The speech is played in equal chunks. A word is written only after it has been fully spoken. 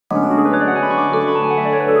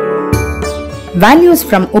Values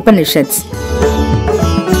from Upanishads.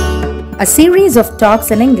 A series of talks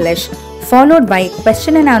in English followed by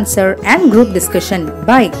question and answer and group discussion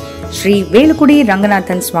by Sri Velukkudi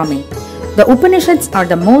Ranganathan Swamy. The Upanishads are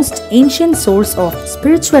the most ancient source of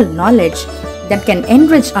spiritual knowledge that can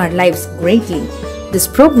enrich our lives greatly. This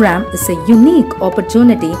program is a unique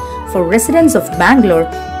opportunity for residents of Bangalore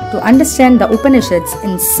to understand the Upanishads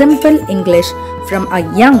in simple English from a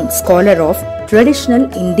young scholar of traditional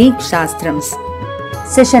Indic Shastrams.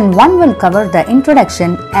 Session 1 will cover the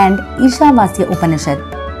introduction and Ishavasya Upanishad.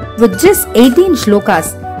 With just 18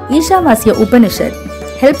 shlokas, Ishavasya Upanishad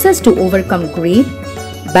helps us to overcome greed,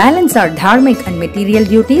 balance our dharmic and material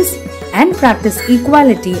duties, and practice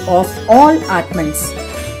equality of all Atmans.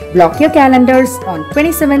 Block your calendars on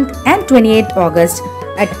 27th and 28th August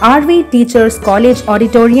at RV Teachers College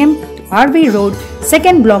Auditorium, RV Road,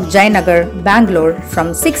 2nd Block, Jayanagar, Bangalore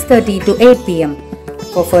from 6:30 to 8 p.m.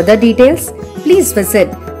 For further details, please visit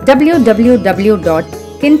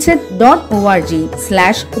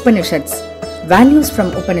www.kinchit.org/Upanishads. Values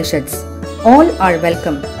from Upanishads. All are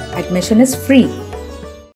welcome. Admission is free.